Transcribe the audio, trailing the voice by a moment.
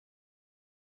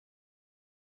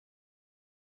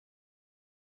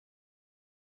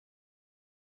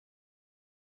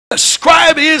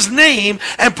describe his name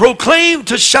and proclaim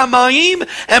to Shamayim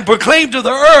and proclaim to the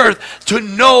earth to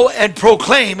know and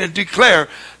proclaim and declare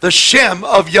the Shem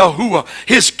of Yahuwah,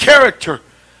 his character,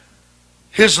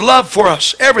 his love for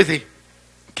us, everything.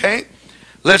 Okay?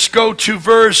 Let's go to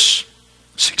verse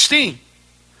 16.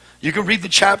 You can read the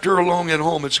chapter along at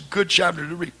home. It's a good chapter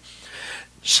to read.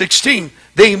 16.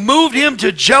 They moved him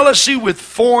to jealousy with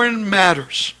foreign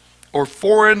matters or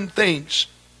foreign things.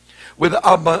 With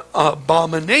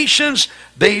abominations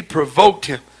they provoked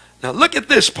him. Now look at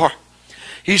this part.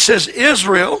 He says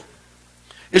Israel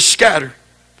is scattered.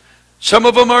 Some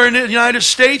of them are in the United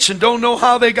States and don't know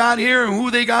how they got here and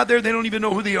who they got there. They don't even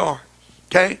know who they are.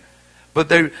 Okay? But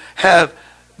they have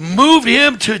moved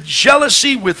him to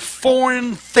jealousy with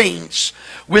foreign things.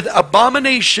 With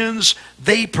abominations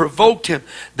they provoked him.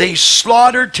 They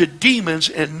slaughtered to demons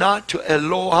and not to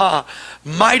Eloha,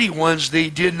 mighty ones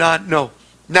they did not know.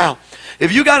 Now,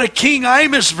 if you got a King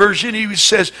Amos version, he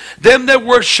says, them that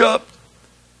worship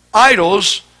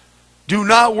idols do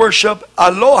not worship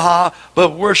Aloha,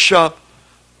 but worship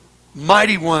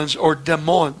mighty ones or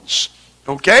demons.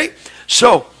 Okay?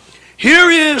 So, here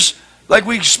is, like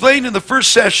we explained in the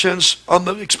first sessions on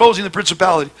the exposing the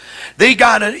principality. They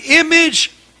got an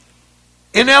image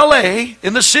in LA,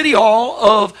 in the city hall,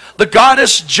 of the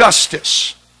goddess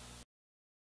Justice.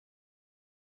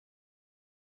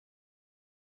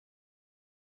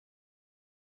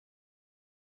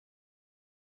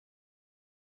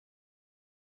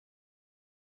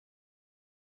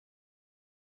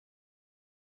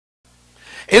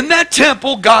 In that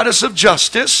temple, goddess of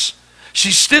justice,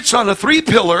 she sits on a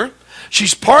 3-pillar.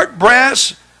 She's part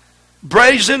brass,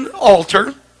 brazen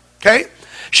altar. Okay?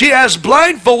 She has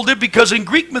blindfolded because in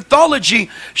Greek mythology,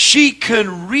 she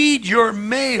can read your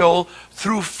mail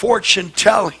through fortune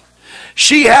telling.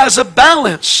 She has a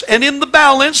balance, and in the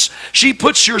balance, she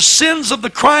puts your sins of the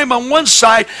crime on one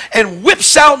side and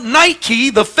whips out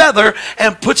Nike, the feather,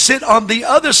 and puts it on the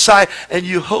other side, and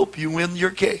you hope you win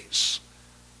your case.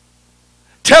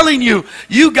 Telling you,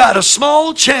 you got a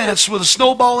small chance with a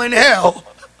snowball in hell,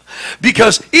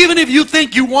 because even if you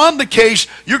think you won the case,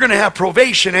 you're going to have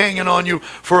probation hanging on you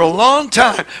for a long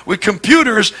time with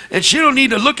computers, and she don't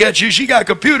need to look at you. She got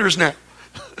computers now.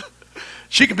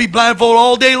 She can be blindfolded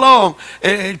all day long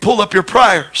and pull up your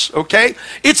priors, okay?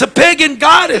 It's a pagan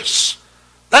goddess.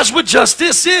 That's what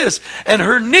justice is. And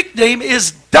her nickname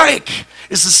is Dyke.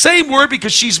 It's the same word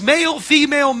because she's male,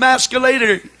 female,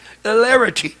 masculinity.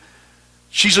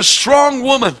 She's a strong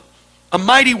woman, a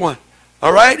mighty one.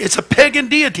 All right? It's a pagan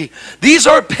deity. These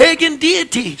are pagan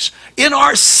deities in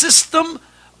our system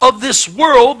of this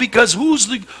world, because who's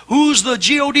the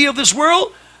God of this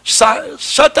world?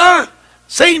 Satan.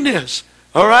 Satan is.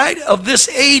 All right? Of this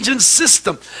age and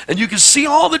system. And you can see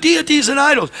all the deities and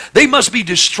idols. They must be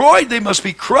destroyed. They must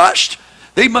be crushed.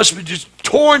 They must be just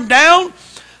torn down.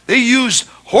 They used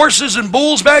horses and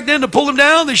bulls back then to pull them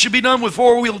down. They should be done with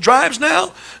 4-wheel drives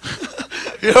now.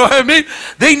 You know what I mean?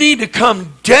 They need to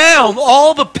come down,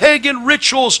 all the pagan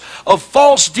rituals of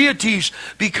false deities,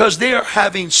 because they are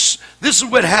having, this is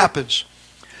what happens.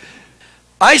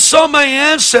 I saw my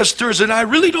ancestors, and I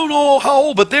really don't know how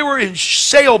old, but they were in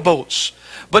sailboats.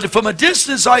 But from a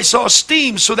distance I saw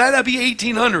steam, so that'd be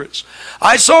 1800s.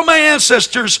 I saw my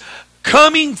ancestors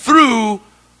coming through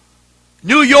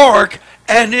New York,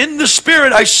 and in the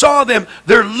spirit I saw them.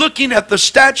 They're looking at the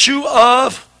statue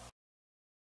of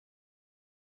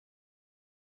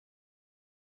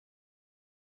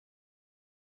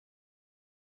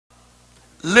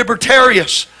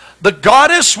Libertarius, the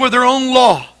goddess with her own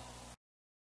law.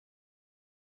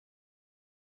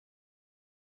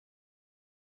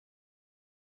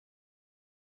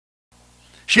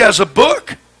 She has a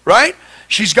book, right?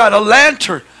 She's got a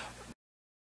lantern.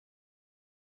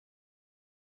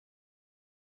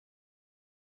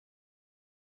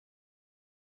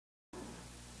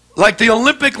 Like the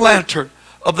Olympic lantern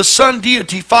of the sun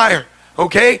deity fire.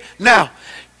 Okay? Now,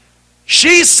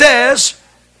 she says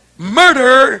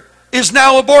murder is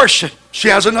now abortion. She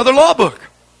has another law book.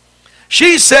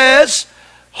 She says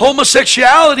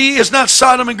homosexuality is not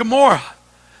Sodom and Gomorrah.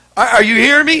 Are you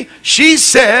hearing me? She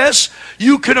says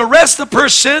you can arrest a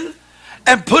person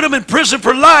and put him in prison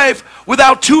for life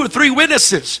without 2 or 3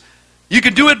 witnesses. You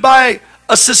can do it by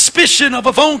a suspicion of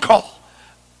a phone call.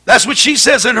 That's what she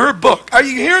says in her book. Are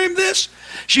you hearing this?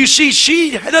 You see,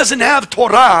 she doesn't have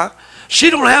Torah. She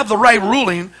don't have the right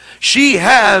ruling. She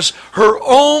has her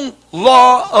own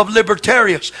law of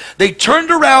libertarians. They turned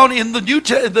around in the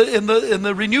in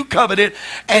the renewed covenant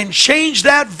and changed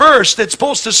that verse that's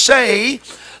supposed to say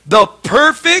the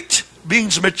perfect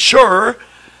means mature,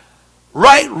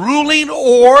 right ruling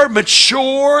or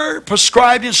mature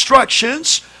prescribed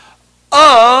instructions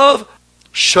of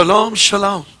shalom,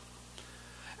 shalom.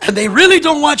 And they really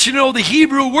don't want you to know the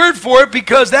Hebrew word for it,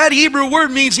 because that Hebrew word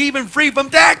means even free from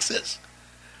taxes.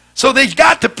 So they've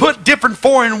got to put different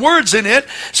foreign words in it.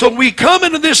 So we come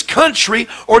into this country,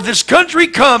 or this country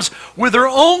comes with her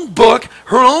own book,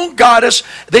 her own goddess.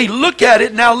 They look at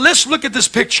it. Now let's look at this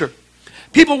picture.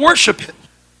 People worship it.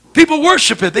 People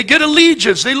worship it. They get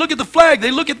allegiance. They look at the flag.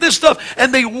 They look at this stuff.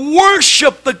 And they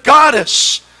worship the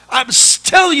goddess. I'm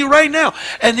telling you right now.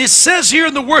 And it says here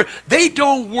in the word, they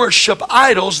don't worship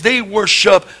idols. They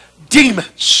worship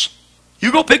demons.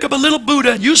 You go pick up a little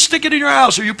Buddha and you stick it in your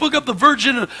house, or you pick up the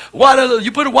Virgin,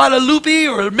 you put a Guadalupe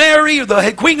or Mary or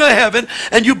the Queen of Heaven,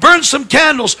 and you burn some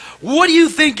candles. What do you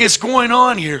think is going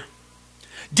on here?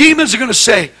 Demons are going to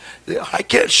say, I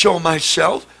can't show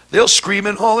myself. They'll scream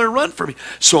and holler and run for me.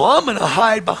 So I'm going to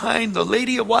hide behind the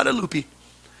Lady of Guadalupe,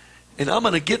 and I'm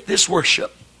going to get this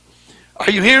worship. Are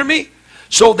you hearing me?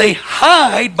 So they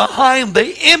hide behind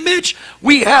the image.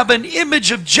 We have an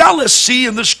image of jealousy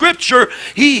in the scripture.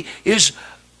 He is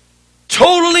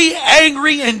totally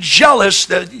angry and jealous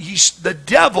that he's the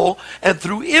devil, and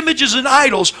through images and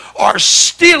idols are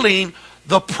stealing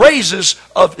the praises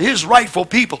of his rightful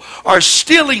people, are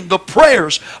stealing the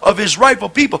prayers of his rightful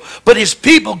people. But his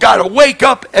people got to wake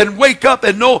up and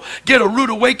know, get a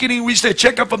rude awakening. We say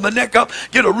check up from the neck up,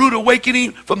 get a rude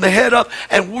awakening from the head up,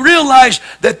 and realize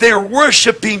that they're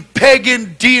worshiping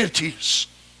pagan deities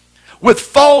with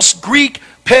false Greek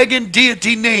pagan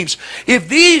deity names. If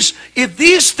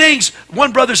these things,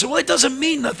 one brother said, well, it doesn't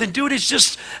mean nothing, dude. It's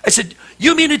just, I said,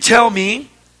 you mean to tell me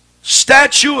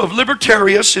statue of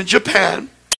Libertarius in Japan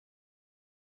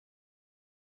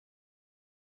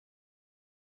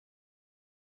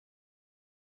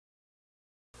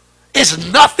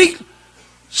is nothing?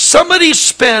 Somebody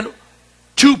spent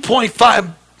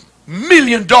 $2.5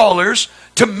 million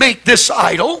to make this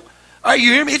idol. Are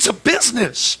you hearing me? It's a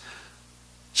business.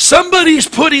 Somebody's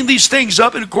putting these things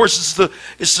up, and of course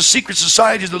it's the secret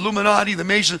societies, the Illuminati, the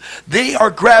Masons. They are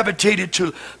gravitated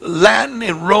to Latin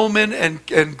and Roman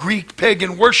and Greek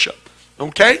pagan worship.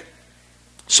 Okay?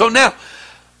 So now,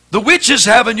 the witches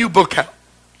have a new book out.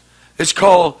 It's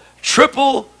called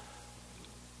Triple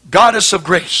Goddess of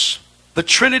Grace. The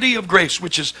Trinity of Grace,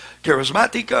 which is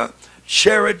charismatica,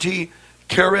 charity,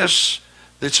 charis.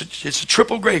 It's a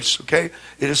triple grace, okay?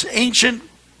 It is ancient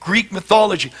Greek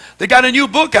mythology. They got a new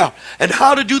book out, and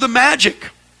how to do the magic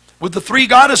with the three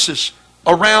goddesses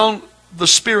around the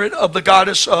spirit of the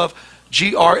goddess of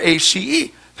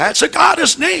Grace. That's a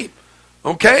goddess name,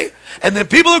 okay? And then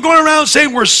people are going around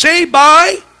saying we're saved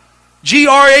by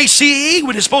Grace,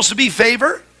 when it's supposed to be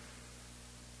favor.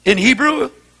 In Hebrew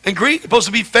and Greek, it's supposed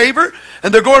to be favor.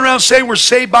 And they're going around saying we're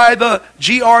saved by the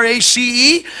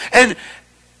Grace. And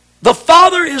the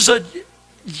Father is a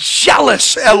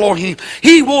jealous Elohim.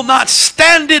 He will not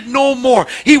stand it no more.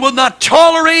 He will not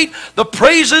tolerate the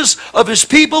praises of his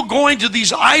people going to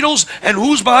these idols. And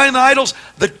who's behind the idols?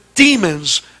 The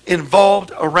demons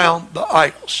involved around the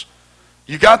idols.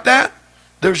 You got that?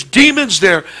 There's demons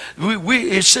there.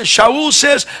 Shaul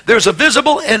says there's a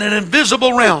visible and an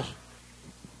invisible realm.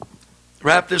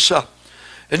 Wrap this up.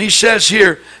 And he says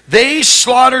here, they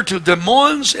slaughter to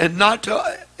demons and not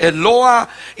to Eloah.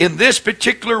 In this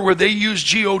particular, where they use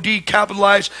G-O-D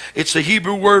capitalized, it's the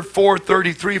Hebrew word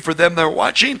 433 for them that are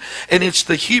watching. And it's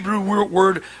the Hebrew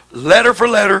word, letter for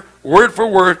letter, word for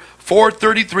word,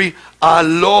 433,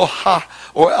 Aloha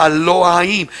or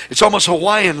Elohim. It's almost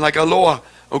Hawaiian, like Aloha,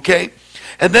 okay?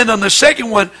 And then on the second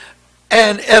one,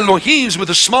 and Elohims with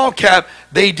a small cap,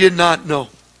 they did not know.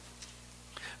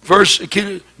 Verse,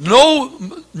 no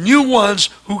new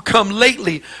ones who come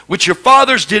lately, which your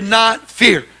fathers did not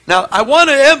fear. Now, I want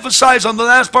to emphasize on the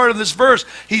last part of this verse,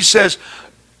 he says,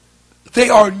 they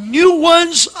are new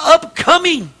ones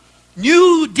upcoming.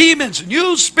 New demons,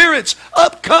 new spirits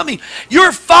upcoming.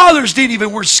 Your fathers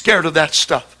were scared of that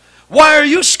stuff. Why are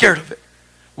you scared of it?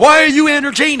 Why are you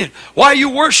entertaining it? Why are you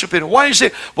worshiping it? Why are you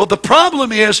saying, well, the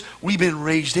problem is we've been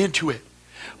raised into it.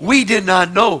 We did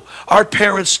not know. Our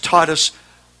parents taught us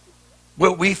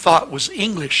what we thought was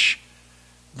English,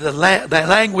 the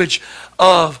language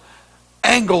of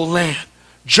Anglo-land,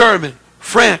 German,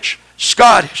 French,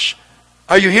 Scottish.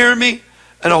 Are you hearing me?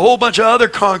 And a whole bunch of other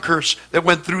conquerors that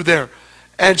went through there.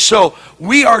 And so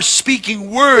we are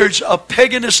speaking words of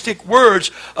paganistic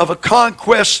words of a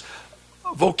conquest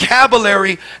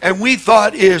vocabulary, and we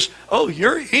thought is, oh,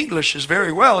 your English is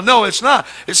very well. No, it's not.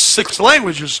 It's 6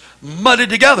 languages mudded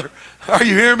together. Are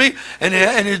you hearing me? And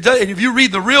if you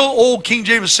read the real old King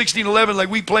James 1611 like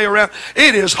we play around,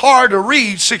 it is hard to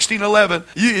read 1611.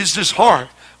 It's just hard.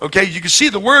 Okay, you can see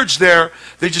the words there.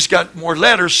 They just got more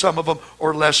letters, some of them,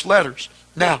 or less letters.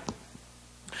 Now,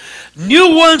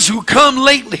 new ones who come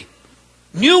lately.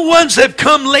 New ones that have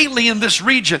come lately in this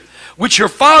region, which your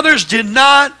fathers did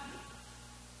not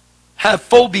have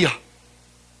phobia.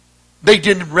 They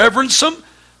didn't reverence them.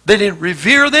 They didn't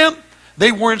revere them.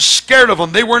 They weren't scared of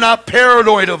them. They were not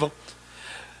paranoid of them.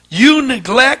 You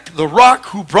neglect the rock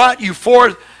who brought you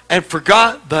forth and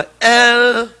forgot the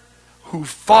El who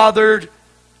fathered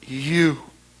you.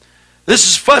 This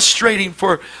is frustrating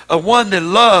for a one that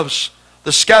loves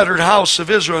the scattered house of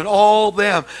Israel and all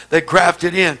them that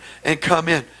grafted in and come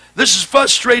in. This is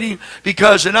frustrating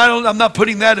because, and I'm not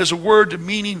putting that as a word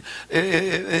meaning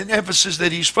an emphasis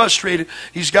that he's frustrated.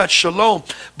 He's got shalom.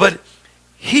 But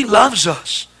he loves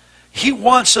us. He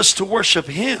wants us to worship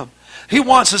him. He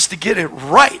wants us to get it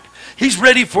right. He's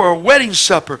ready for a wedding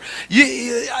supper.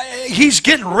 He's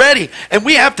getting ready. And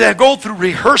we have to go through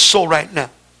rehearsal right now.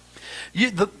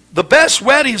 The best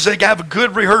weddings, they have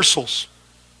good rehearsals.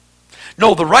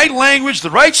 No, the right language, the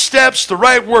right steps, the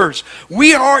right words.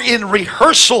 We are in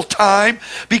rehearsal time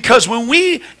because when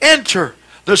we enter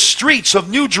the streets of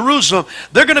New Jerusalem,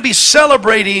 they're going to be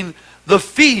celebrating the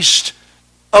Feast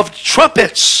of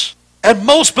Trumpets. And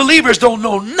most believers don't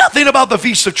know nothing about the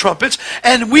Feast of Trumpets.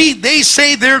 And they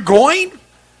say they're going,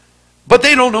 but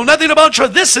they don't know nothing about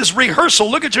trumpets. This is rehearsal.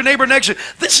 Look at your neighbor next to you.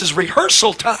 This is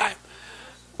rehearsal time.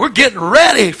 We're getting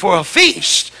ready for a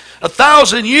feast.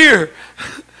 1,000-year.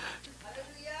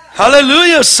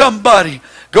 Hallelujah, somebody.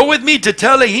 Go with me to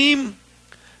Tehillim,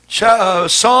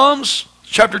 Psalms,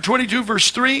 chapter 22, verse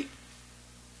 3.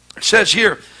 It says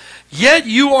here, yet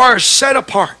you are set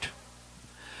apart,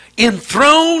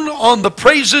 enthroned on the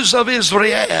praises of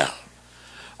Israel.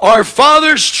 Our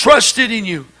fathers trusted in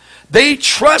you. They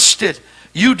trusted.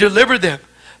 You delivered them.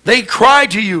 They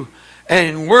cried to you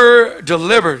and were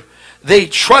delivered. They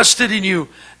trusted in you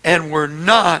and were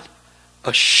not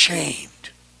ashamed.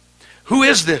 Who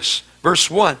is this?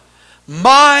 Verse 1.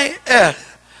 My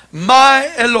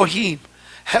Elohim,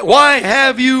 why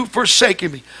have you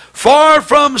forsaken me? Far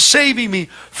from saving me,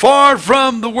 far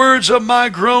from the words of my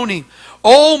groaning.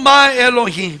 O my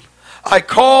Elohim, I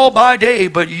call by day,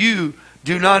 but you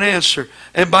do not answer,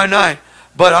 and by night,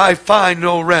 but I find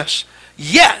no rest.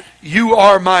 Yet you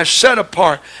are my set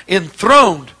apart,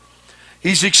 enthroned.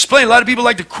 He's explained. A lot of people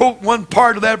like to quote one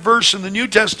part of that verse in the New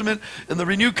Testament, in the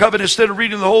Renewed Covenant, instead of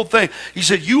reading the whole thing. He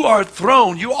said, you are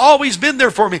throned. You've always been there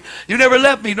for me. You never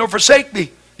left me nor forsake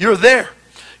me. You're there.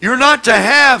 You're not to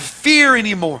have fear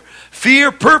anymore.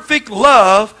 Fear, perfect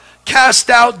love, cast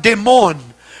out demon.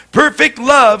 Perfect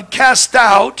love, cast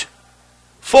out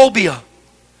phobia.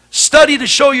 Study to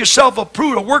show yourself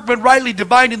approved, a workman rightly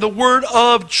dividing the word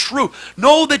of truth.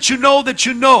 Know that you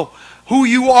know who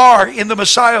you are in the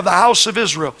Messiah of the house of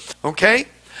Israel. Okay?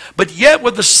 But yet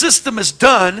what the system has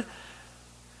done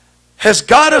has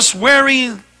got us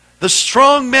wearing the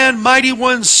strong man, mighty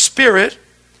one spirit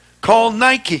called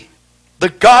Nike, the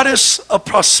goddess of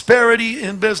prosperity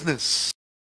in business.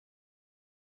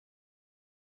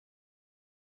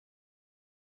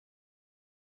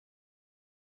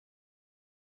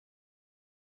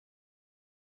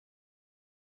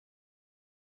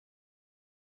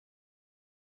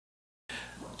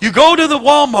 You go to the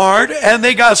Walmart and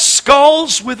they got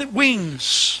skulls with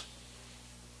wings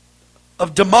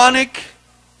of demonic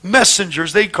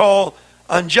messengers they call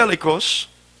angelicos.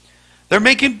 They're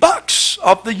making bucks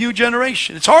off the new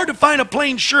generation. It's hard to find a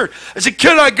plain shirt. I said,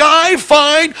 can a guy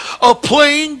find a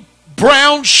plain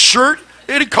brown shirt?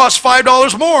 It costs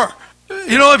 $5 more.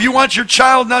 You know, if you want your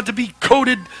child not to be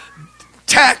coated,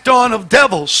 tacked on of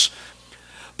devils.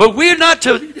 But we're not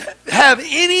to have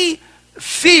any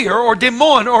fear or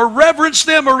demon or reverence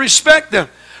them or respect them.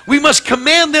 We must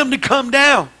command them to come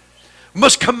down. We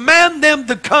must command them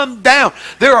to come down.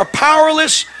 They are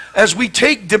powerless as we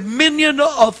take dominion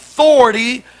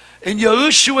authority in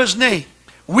Yahushua's name.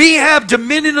 We have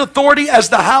dominion authority as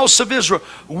the house of Israel.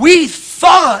 We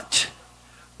thought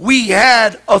we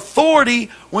had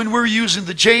authority when we were using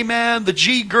the J-man, the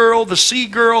G-girl, the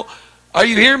C-girl. Are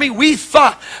you hearing me? We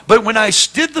thought. But when I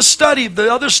did the study,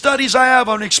 the other studies I have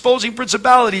on exposing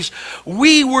principalities,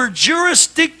 we were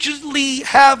jurisdictionally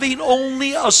having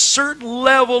only a certain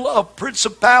level of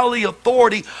principality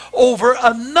authority over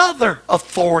another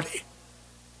authority.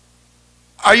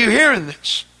 Are you hearing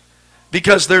this?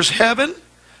 Because there's heaven,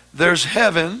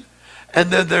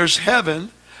 and then there's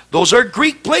heaven. Those are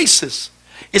Greek places.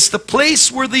 It's the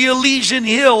place where the Elysian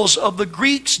hills of the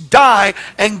Greeks die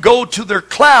and go to their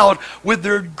cloud with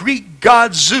their Greek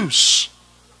god Zeus.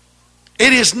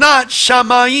 It is not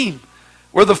Shamayim,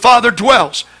 where the Father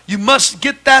dwells. You must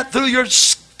get that through your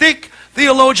thick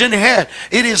theologian head.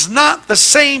 It is not the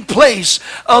same place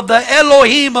of the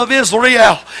Elohim of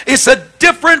Israel. It's a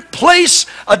different place,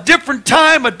 a different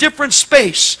time, a different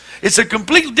space. It's a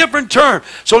completely different term.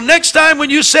 So next time when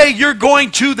you say you're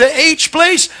going to the H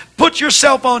place, put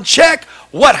yourself on check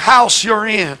what house you're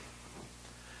in.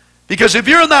 Because if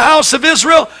you're in the house of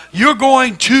Israel, you're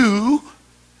going to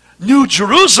New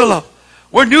Jerusalem,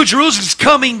 where New Jerusalem is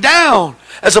coming down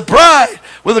as a bride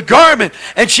with a garment,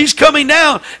 and she's coming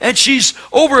down, and she's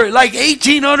over like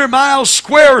 1,800 miles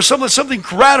square or something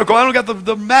radical. I don't got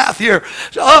the math here.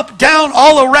 Up, down,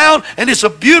 all around, and it's a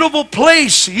beautiful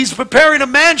place. He's preparing a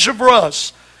mansion for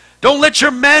us. Don't let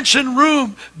your mansion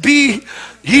room be,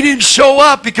 he didn't show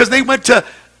up because they went to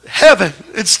heaven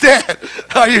instead.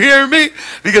 Are you hearing me?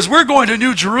 Because we're going to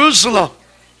New Jerusalem.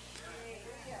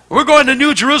 We're going to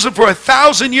New Jerusalem for a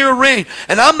 1,000-year reign.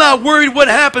 And I'm not worried what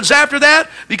happens after that,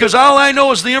 because all I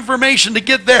know is the information to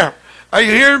get there. Are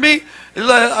you hearing me?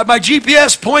 My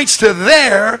GPS points to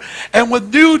there, and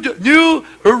with New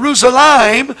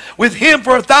Jerusalem, with him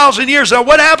for 1,000 years. Now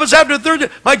what happens after the third?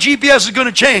 My GPS is going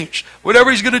to change, whatever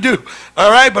he's going to do.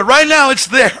 All right, but right now it's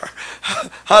there.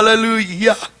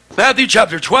 Hallelujah. Matthew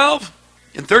chapter 12,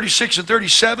 in 36 and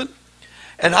 37.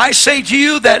 And I say to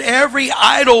you that every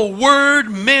idle word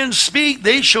men speak,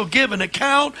 they shall give an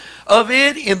account of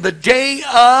it in the day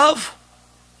of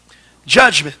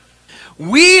judgment.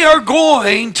 We are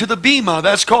going to the Bema.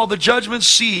 That's called the judgment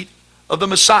seat of the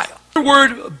Messiah. The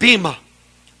word Bema,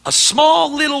 a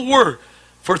small little word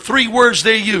for 3 words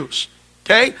they use.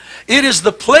 Okay? It is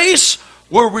the place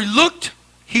where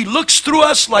he looks through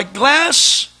us like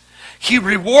glass. He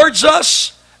rewards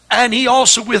us, and he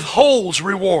also withholds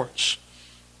rewards.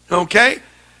 Okay?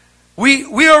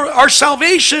 Our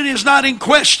salvation is not in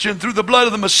question through the blood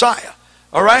of the Messiah.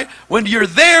 All right? When you're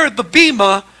there at the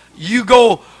Bema, you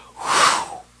go,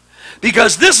 whew,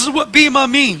 because this is what Bema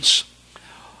means.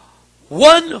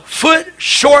 1 foot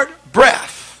short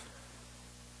breath.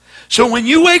 So when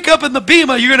you wake up in the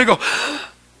Bema, you're going to go,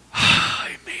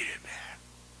 I made it,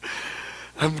 man.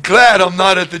 I'm glad I'm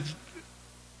not at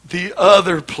the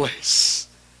other place.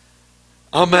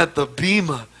 I'm at the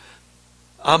Bema.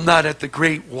 I'm not at the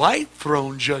great white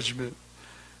throne judgment.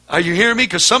 Are you hearing me?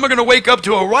 Because some are going to wake up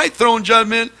to a white throne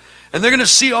judgment, and they're going to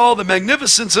see all the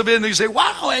magnificence of it, and they say,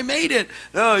 wow, I made it.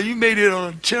 No, you made it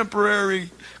on a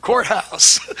temporary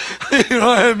courthouse. You know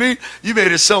what I mean? You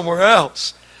made it somewhere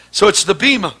else. So it's the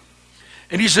Bema.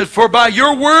 And he said, for by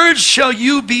your words shall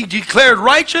you be declared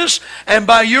righteous, and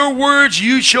by your words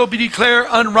you shall be declared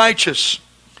unrighteous.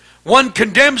 One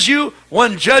condemns you,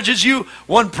 one judges you,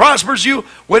 one prospers you.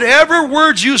 Whatever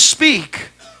words you speak,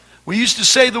 we used to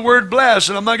say the word bless,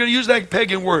 and I'm not going to use that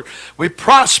pagan word. We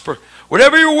prosper.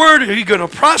 Whatever your word, are you going to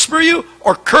prosper you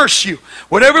or curse you?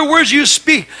 Whatever words you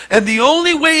speak. And the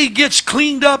only way it gets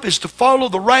cleaned up is to follow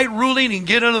the right ruling and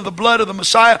get under the blood of the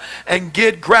Messiah and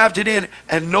get grafted in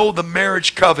and know the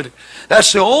marriage covenant.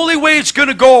 That's the only way it's going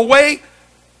to go away.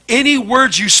 Any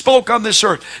words you spoke on this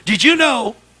earth. Did you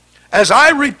know? As I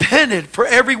repented for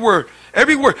every word.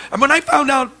 And when I found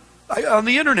out on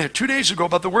the internet 2 days ago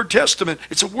about the word testament,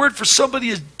 it's a word for somebody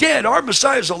is dead. Our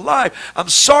Messiah is alive. I'm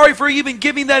sorry for even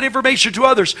giving that information to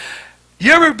others.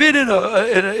 You ever been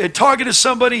in talking to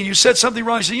somebody and you said something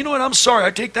wrong? You say, you know what, I'm sorry,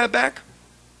 I take that back.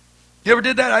 You ever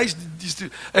did that? I used to,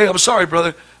 hey, I'm sorry,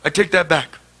 brother, I take that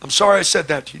back. I'm sorry I said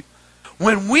that to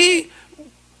you.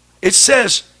 It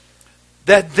says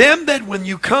that when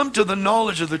you come to the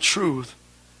knowledge of the truth,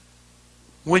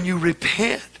 when you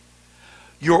repent,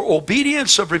 your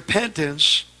obedience of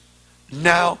repentance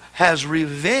now has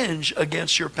revenge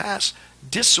against your past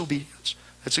disobedience.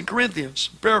 That's in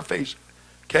Corinthians. Paraphrase.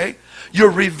 Okay?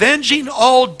 You're revenging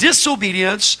all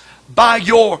disobedience by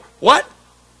your what?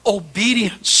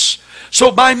 Obedience. So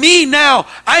by me now,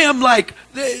 I am like,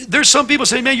 there's some people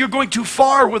say, man, you're going too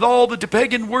far with all the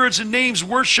pagan words and names,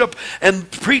 worship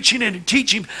and preaching and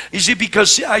teaching. You see,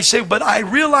 because I say, but I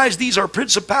realize these are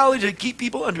principalities that keep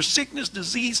people under sickness,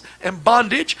 disease, and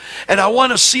bondage. And I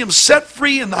want to see them set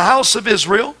free in the house of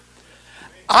Israel.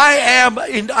 I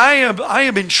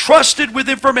am entrusted with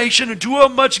information, and to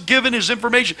whom much given is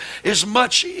information is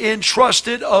much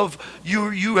entrusted of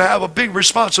you. You have a big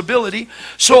responsibility.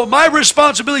 So my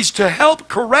responsibility is to help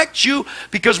correct you,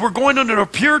 because we're going under a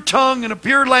pure tongue and a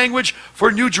pure language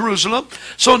for New Jerusalem.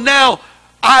 So now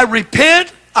I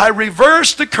repent, I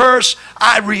reverse the curse,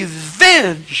 I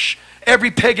revenge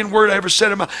Every pagan word I ever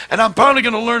said in my, and I'm probably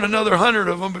going to learn another 100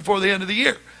 of them before the end of the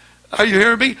year. Are you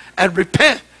hearing me? And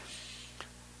repent.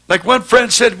 Like one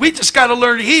friend said, we just got to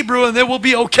learn Hebrew and then we'll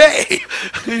be okay.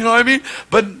 You know what I mean?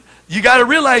 But you got to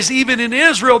realize even in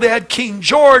Israel they had King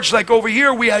George. Like over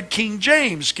here we had King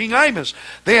James, King Imus.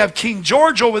 They have King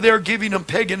George over there giving them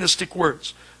paganistic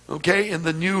words. Okay, in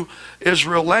the new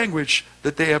Israel language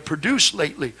that they have produced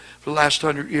lately for the last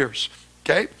 100 years.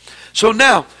 Okay, so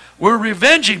now we're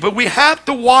revenging, but we have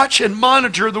to watch and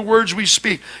monitor the words we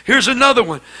speak. Here's another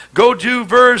one. Go to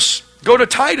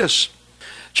Titus.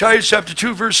 Titus chapter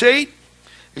 2, verse 8.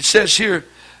 It says here,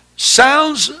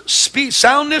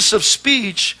 soundness of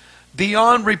speech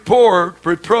beyond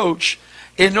reproach,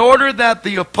 in order that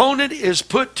the opponent is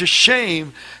put to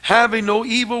shame, having no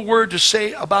evil word to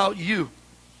say about you.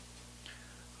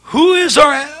 Who is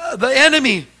the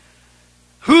enemy?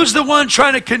 Who's the one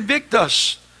trying to convict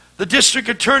us? The district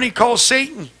attorney called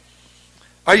Satan.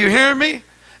 Are you hearing me?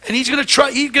 And he's going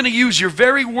to use your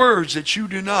very words that you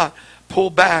do not pull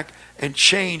back and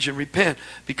change and repent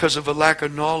because of a lack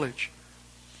of knowledge.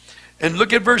 And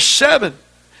look at verse 7.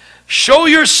 Show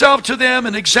yourself to them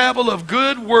an example of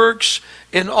good works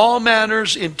in all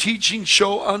manners, in teaching,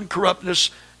 show uncorruptness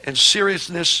and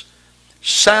seriousness,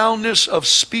 soundness of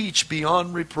speech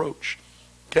beyond reproach.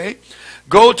 Okay?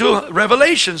 Go to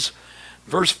Revelations,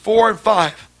 verse 4 and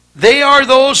 5. They are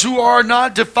those who are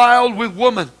not defiled with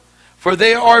woman, for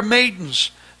they are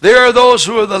maidens. They are those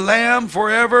who are the Lamb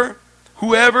forever,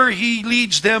 whoever he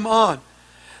leads them on.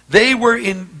 They were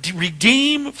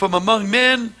redeemed from among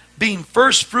men, being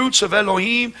first fruits of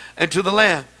Elohim and to the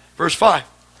Lamb. Verse 5.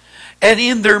 And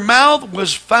in their mouth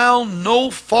was found no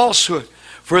falsehood,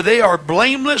 for they are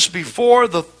blameless before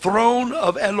the throne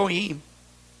of Elohim.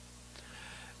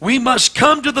 We must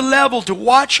come to the level to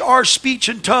watch our speech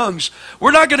and tongues. We're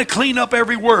not going to clean up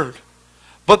every word.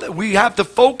 But we have to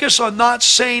focus on not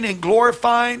saying and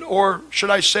glorifying, or should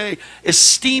I say,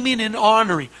 esteeming and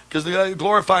honoring. Because the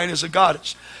glorifying is a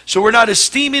goddess. So we're not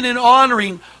esteeming and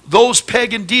honoring those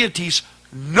pagan deities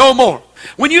no more.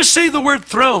 When you say the word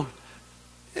throne,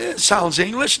 it sounds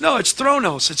English. No, it's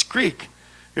thronos. It's Greek.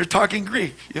 You're talking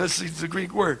Greek. Yes, it's a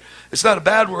Greek word. It's not a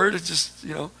bad word. It's just,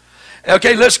 you know.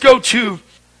 Okay, let's go to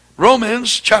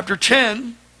Romans chapter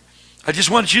 10. I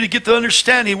just want you to get the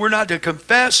understanding. We're not to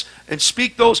confess and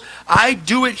speak those. I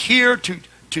do it here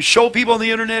to show people on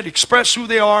the internet, express who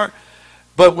they are.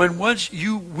 But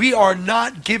we are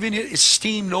not giving it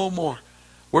esteem no more.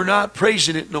 We're not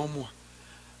praising it no more.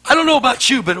 I don't know about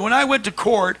you, but when I went to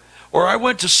court, or I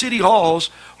went to city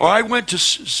halls, or I went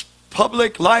to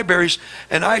public libraries,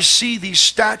 and I see these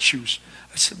statues,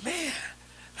 I said, man,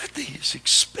 that thing is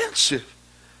expensive.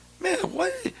 Man,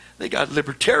 what? They got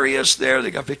Libertarius there. They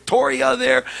got Victoria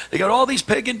there. They got all these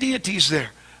pagan deities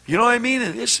there. You know what I mean?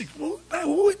 And it's like,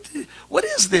 what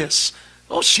is this?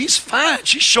 Oh, she's fine.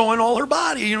 She's showing all her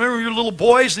body. You remember your little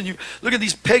boys, and you look at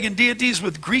these pagan deities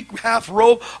with Greek half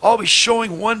robe, always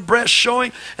showing one breast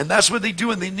showing, and that's what they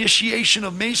do in the initiation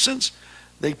of Masons.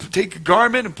 They take a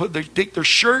garment and they take their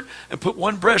shirt and put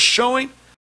one breast showing.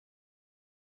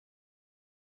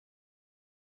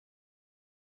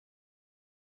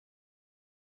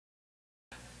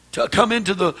 To come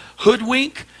into the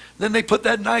hoodwink. Then they put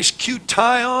that nice cute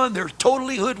tie on. They're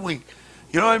totally hoodwinked.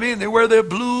 You know what I mean? They wear their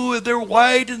blue and their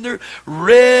white and their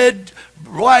red,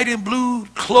 white and blue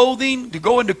clothing to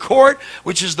go into court,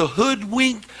 which is the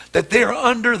hoodwink that they're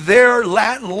under their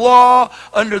Latin law,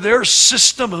 under their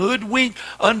system, hoodwink,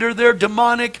 under their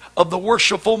demonic of the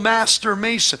worshipful master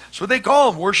Mason. That's what they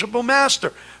call them, worshipful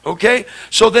master. Okay?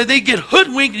 So that they get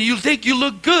hoodwinked and you think you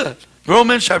look good.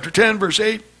 Romans chapter 10, verse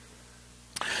 8.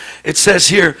 It says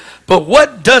here, but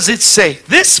what does it say?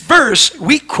 This verse,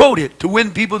 we quote it to win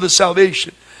people to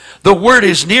salvation. The word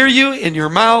is near you, in your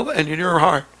mouth and in your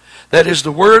heart. That is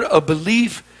the word of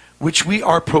belief which we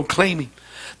are proclaiming.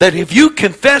 That if you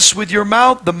confess with your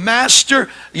mouth the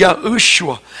Master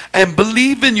Yahushua and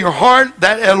believe in your heart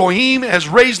that Elohim has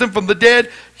raised him from the dead,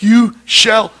 you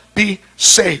shall be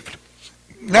saved.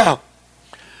 Now,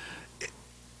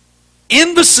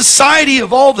 in the society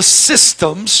of all the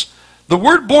systems, the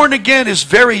word born again is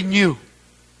very new.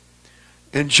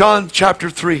 In John chapter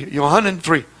 3, Yohanan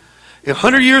 3.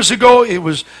 100 years ago, it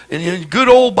was in good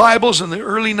old Bibles in the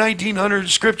early 1900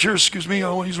 scriptures. Excuse me, I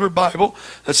don't use the word Bible.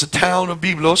 That's the town of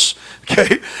Biblos.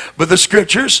 Okay, but the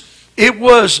scriptures, it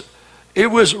was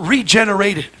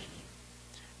regenerated.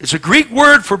 It's a Greek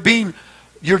word for being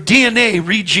your DNA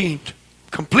regened.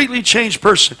 Completely changed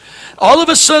person. All of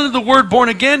a sudden the word born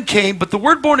again came, but the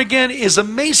word born again is a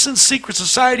Mason secret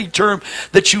society term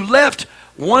that you left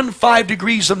 5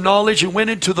 degrees of knowledge and went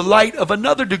into the light of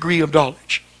another degree of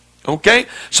knowledge. Okay?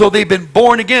 So they've been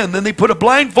born again. Then they put a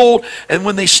blindfold, and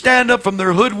when they stand up from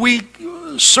their hoodwink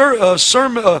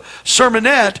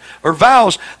sermonette or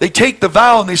vows, they take the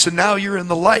vow and they say, now you're in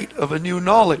the light of a new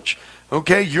knowledge.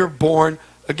 Okay? You're born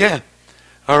again.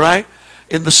 All right?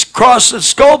 In the cross and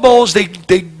skull bowls,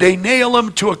 they nail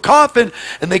them to a coffin,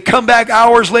 and they come back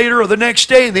hours later or the next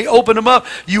day, and they open them up.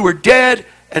 You were dead,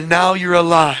 and now you're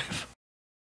alive.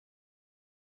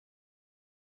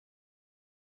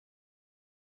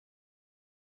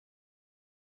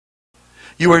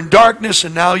 You were in darkness,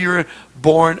 and now you're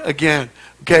born again.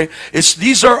 Okay?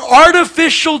 These are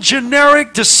artificial,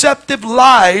 generic, deceptive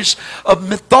lies of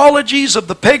mythologies of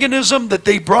the paganism that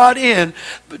they brought in,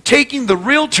 taking the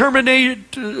real terminology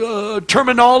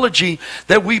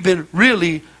that we've been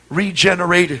really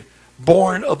regenerated.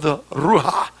 Born of the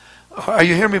Ruach. Are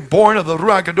you hearing me? Born of the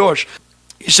Ruach Kadosh.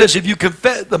 He says, if you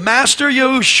confess the Master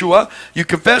Yahushua, you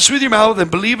confess with your mouth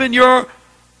and believe in your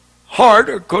heart,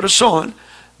 or corazon,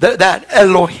 that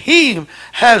Elohim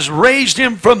has raised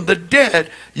him from the dead,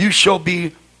 you shall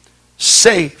be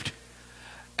saved.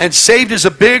 And saved is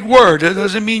a big word. It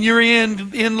doesn't mean you're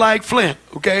in like flint.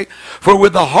 Okay? For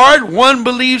with the heart one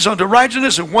believes unto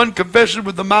righteousness, and one confesses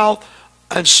with the mouth,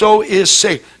 and so is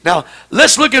saved. Now,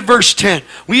 let's look at verse 10.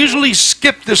 We usually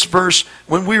skip this verse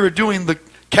when we were doing the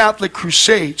Catholic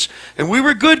crusades. And we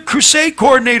were good crusade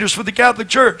coordinators for the Catholic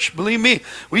Church. Believe me,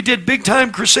 we did big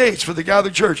time crusades for the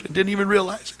Catholic Church and didn't even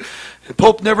realize it. The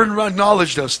Pope never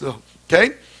acknowledged us though.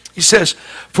 Okay? He says,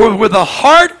 for with the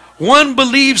heart one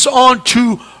believes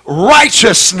unto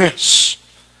righteousness.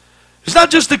 It's not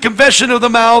just the confession of the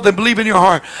mouth and believe in your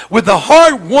heart. With the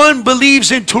heart one believes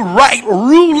into right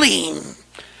ruling.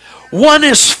 One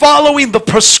is following the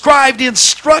prescribed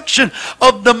instruction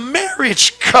of the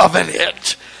marriage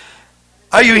covenant.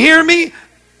 Are you hearing me?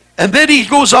 And then he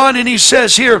goes on and he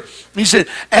says here, he said,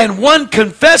 and one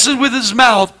confesses with his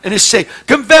mouth, and his say,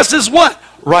 confesses what?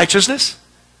 Righteousness,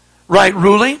 right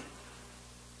ruling,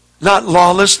 not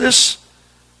lawlessness.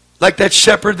 Like that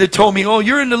shepherd that told me, oh,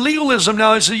 you're into legalism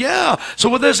now. I said, yeah. So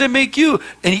what does that make you?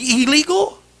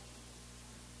 Illegal?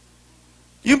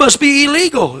 You must be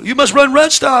illegal. You must run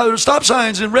red stop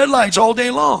signs and red lights all day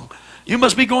long. You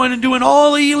must be going and doing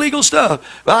all the illegal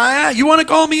stuff. You want to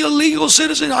call me a legal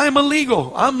citizen? I am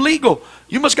illegal. I'm legal.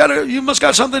 You must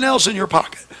got something else in your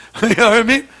pocket. You know what I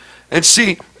mean? And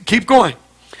see, keep going.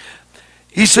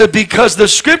 He said, because the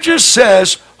scripture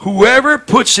says, whoever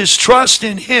puts his trust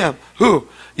in him, who?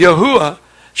 Yahuwah,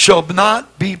 shall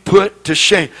not be put to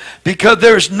shame. Because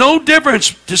there is no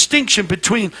distinction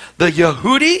between the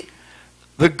Yehudi,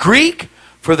 the Greek,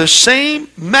 for the same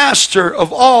master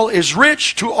of all is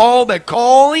rich to all that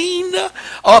calling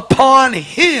upon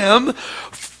him.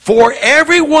 For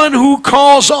everyone who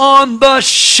calls on the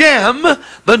Shem,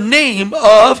 the name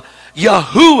of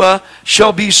Yahuwah,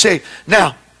 shall be saved.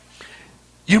 Now,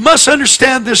 you must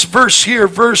understand this verse here,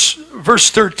 verse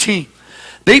 13.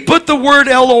 They put the word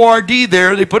L-O-R-D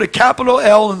there. They put a capital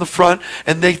L in the front.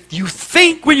 And you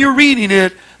think when you're reading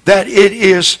it that it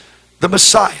is the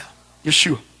Messiah,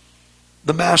 Yeshua.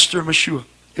 The Master Meshua,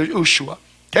 Yahushua.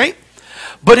 Okay?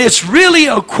 But it's really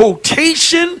a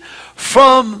quotation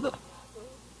from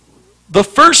the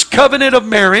first covenant of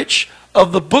marriage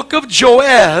of the book of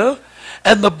Joel.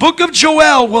 And the book of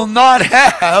Joel will not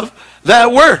have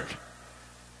that word.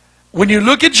 When you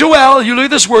look at Joel, you look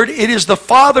at this word, it is the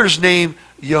Father's name,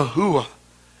 Yahuwah.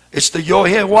 It's the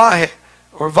Yohewah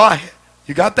or Vah.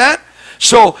 You got that?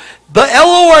 So the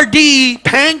L-O-R-D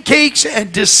pancakes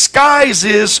and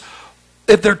disguises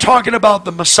if they're talking about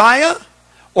the Messiah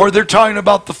or they're talking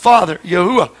about the Father,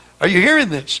 Yahuwah. Are you hearing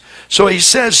this? So he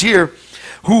says here,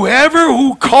 whoever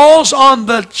who calls on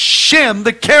the Shem,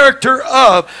 the character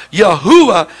of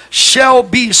Yahuwah, shall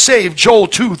be saved. Joel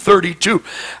 2:32.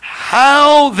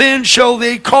 How then shall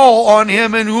they call on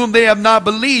him in whom they have not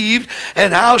believed?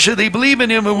 And how shall they believe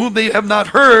in him in whom they have not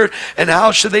heard? And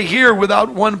how shall they hear without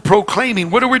one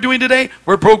proclaiming? What are we doing today?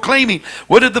 We're proclaiming.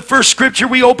 What did the first scripture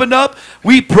we opened up?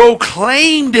 We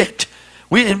proclaimed it.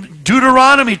 In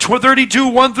Deuteronomy 32,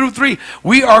 1 through 3,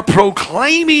 we are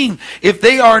proclaiming if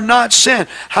they are not sent.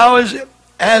 How is it?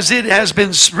 As it has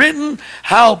been written,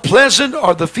 how pleasant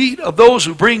are the feet of those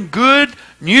who bring good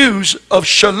news of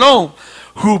shalom,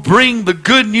 who bring the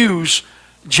good news.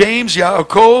 James,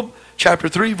 Jacob, chapter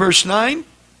 3, verse 9.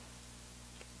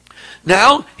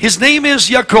 Now, his name is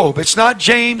Jacob. It's not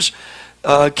James.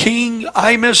 King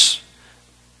Imus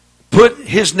put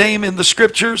his name in the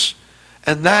scriptures,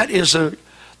 and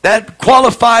that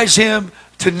qualifies him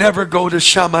to never go to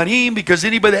Shamarim, because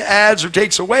anybody that adds or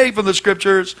takes away from the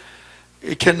scriptures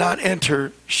it cannot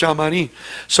enter Shamanim.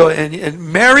 So, and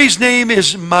Mary's name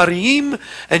is Marim,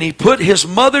 and he put his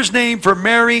mother's name for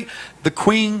Mary, the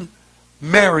Queen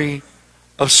Mary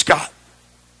of Scott.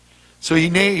 So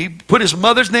he put his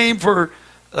mother's name for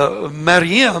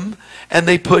Mariam, and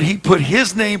he put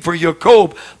his name for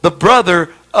Jacob, the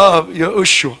brother of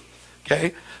Yahushua.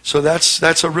 Okay, so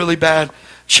that's a really bad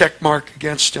check mark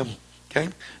against him. Okay,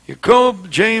 Jacob,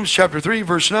 James chapter 3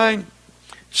 verse 9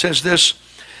 says this.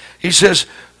 He says,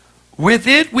 with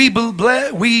it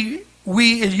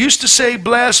it used to say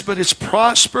bless, but it's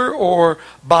prosper, or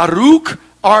Baruch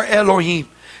our Elohim.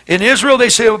 In Israel they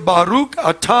say Baruch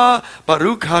Atah,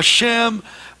 Baruch Hashem,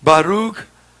 Baruch.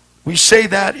 We say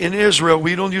that in Israel.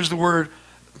 We don't use the word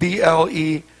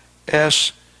B-L-E-S-S.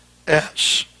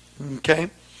 Okay?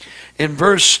 In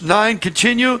verse 9,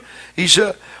 continue. He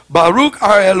said, Baruch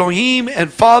our Elohim,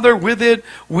 and Father, with it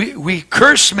we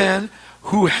curse men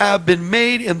who have been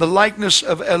made in the likeness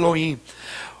of Elohim.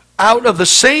 Out of the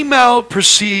same mouth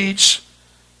proceeds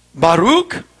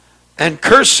Baruch and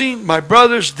cursing. My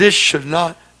brothers, this should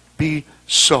not be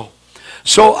so.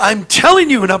 So I'm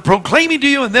telling you, and I'm proclaiming to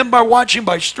you, and then by watching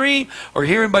by stream or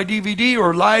hearing by DVD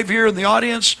or live here in the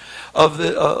audience of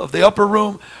the upper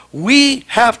room, we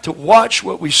have to watch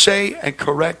what we say and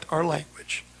correct our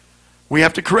language. We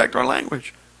have to correct our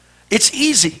language. It's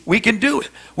easy. We can do it.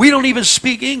 We don't even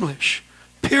speak English.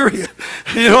 Period.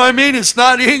 You know what I mean? It's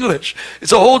not English.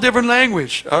 It's a whole different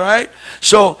language. All right?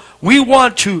 So we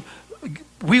want to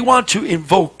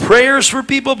invoke prayers for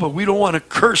people, but we don't want to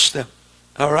curse them.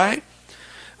 All right?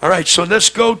 All right, so let's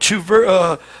go to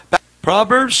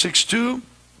Proverbs 6:2.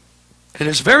 And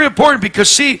it's very important because,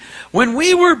 see, when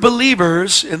we were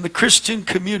believers in the Christian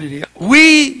community,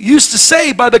 we used to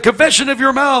say, by the confession of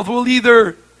your mouth, we'll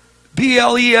either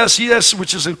B-L-E-S-E-S,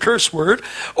 which is a curse word,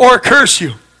 or curse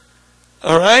you.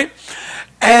 All right?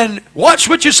 And watch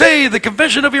what you say, the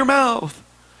confession of your mouth.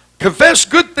 Confess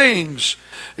good things.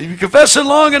 If you confess it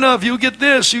long enough, you'll get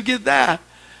this, you get that.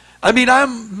 I mean,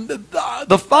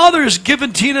 the Father has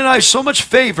given Tina and I so much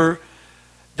favor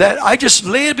that I just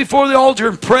lay it before the altar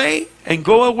and pray and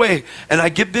go away. And I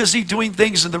get busy doing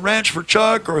things in the ranch for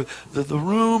Chuck or the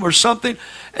room or something.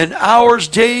 And hours,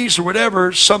 days, or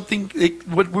whatever, what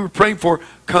we were praying for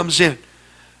comes in.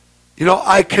 You know,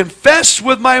 I confess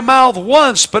with my mouth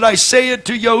once, but I say it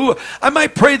to Yahuwah. I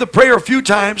might pray the prayer a few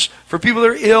times for people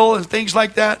that are ill and things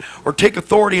like that, or take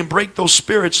authority and break those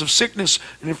spirits of sickness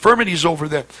and infirmities over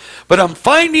them. But I'm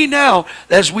finding now,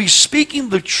 as we speaking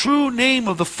the true name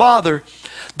of the Father's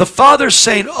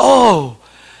saying, oh,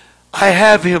 I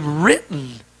have him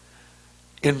written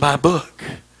in my book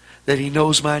that he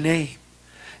knows my name.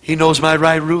 He knows my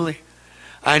right ruling.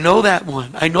 I know that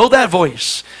one. I know that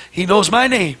voice. He knows my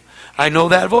name. I know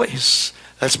that voice.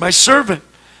 That's my servant.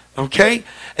 Okay?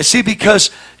 And see,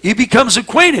 because he becomes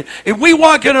acquainted. If we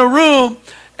walk in a room,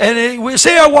 and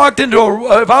say I walked into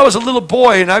if I was a little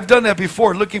boy, and I've done that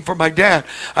before, looking for my dad.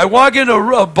 I walk into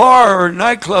a bar or a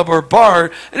nightclub or a bar,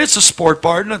 and it's a sport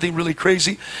bar, nothing really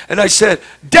crazy. And I said,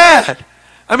 Dad.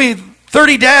 I mean,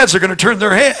 30 dads are going to turn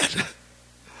their head.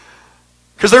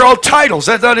 Because they're all titles.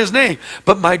 That's not his name.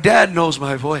 But my dad knows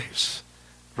my voice.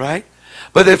 Right?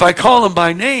 But if I call him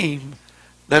by name,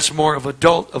 that's more of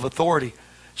adult of authority,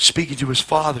 speaking to his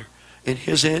Father in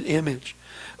his image.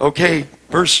 Okay,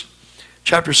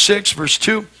 chapter 6, verse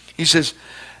 2, he says,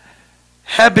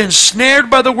 have been snared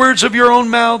by the words of your own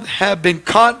mouth, have been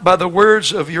caught by the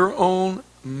words of your own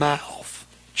mouth.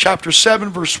 Chapter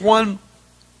 7, verse 1,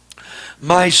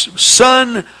 my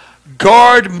son,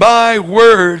 guard my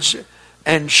words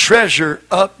and treasure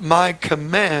up my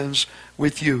commands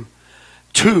with you.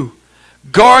 2,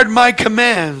 guard my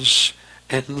commands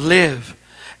and live,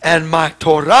 and my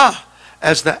Torah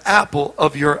as the apple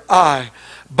of your eye.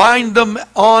 Bind them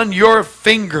on your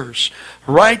fingers.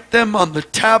 Write them on the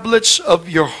tablets of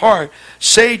your heart.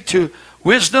 Say to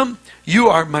wisdom, you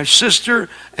are my sister,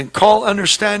 and call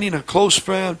understanding a close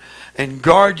friend, and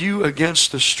guard you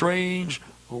against a strange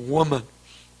woman.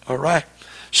 All right.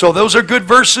 So those are good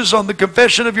verses on the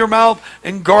confession of your mouth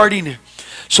and guarding it.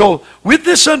 So with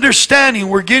this understanding,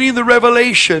 we're getting the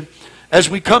revelation as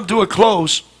we come to a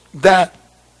close that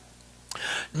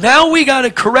now we got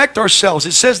to correct ourselves.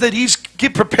 It says that he's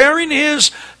preparing his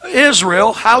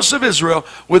house of Israel,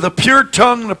 with a pure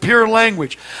tongue and a pure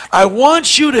language. I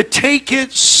want you to take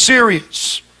it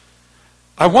serious.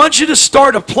 I want you to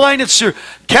start applying it serious.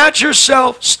 Catch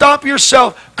yourself, stop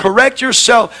yourself, correct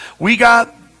yourself. We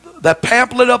got that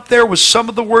pamphlet up there with some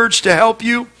of the words to help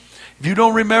you. If you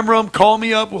don't remember them, call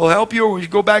me up. We'll help you, or we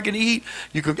go back and eat.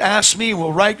 You can ask me. You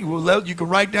can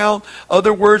write down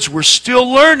other words. We're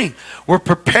still learning. We're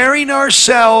preparing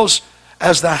ourselves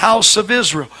as the house of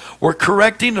Israel. We're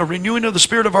correcting the renewing of the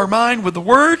spirit of our mind with the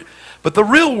word, but the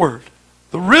real word.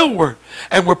 The real word.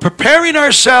 And we're preparing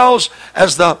ourselves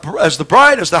as the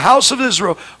bride, as the house of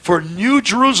Israel, for New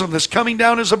Jerusalem that's coming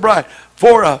down as a bride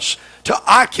for us to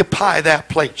occupy that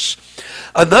place.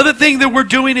 Another thing that we're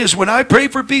doing is when I pray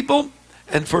for people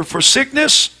and for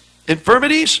sickness,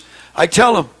 infirmities, I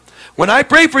tell them, when I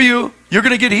pray for you, you're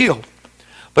going to get healed.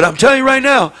 But I'm telling you right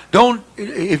now,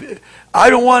 I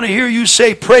don't want to hear you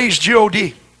say praise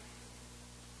G-O-D.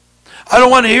 I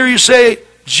don't want to hear you say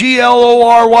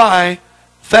G-L-O-R-Y,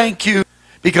 thank you,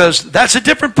 because that's a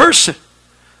different person.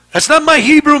 That's not my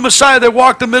Hebrew Messiah that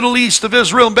walked the Middle East of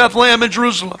Israel and Bethlehem and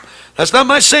Jerusalem. That's not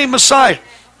my same Messiah.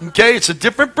 Okay, it's a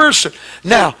different person.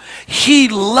 Now, he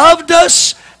loved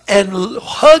us and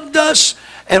hugged us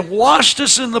and washed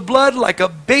us in the blood like a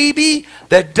baby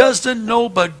that doesn't know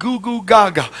but goo goo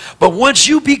gaga. But once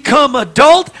you become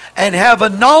adult and have a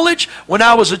knowledge, when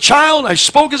I was a child, I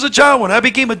spoke as a child. When I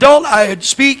became adult, I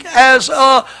speak as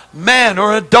a man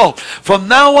or adult. From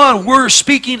now on, we're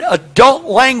speaking adult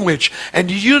language. And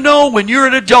you know, when you're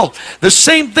an adult, the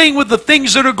same thing with the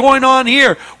things that are going on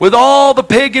here with all the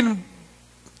pagan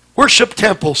worship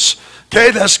temples.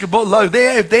 Okay, that's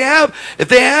if they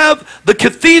have the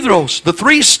cathedrals, the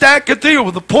 3-stack cathedral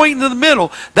with the point in the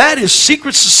middle, that is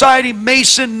secret society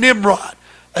Mason Nimrod.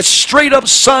 That's straight up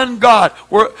sun god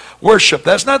worship.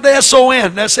 That's not the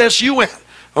S-O-N, that's S-U-N.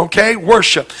 Okay,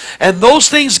 worship. And those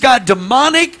things got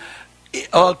demonic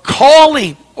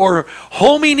calling or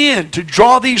homing in to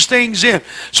draw these things in.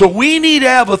 So we need to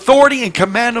have authority and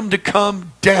command them to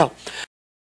come down.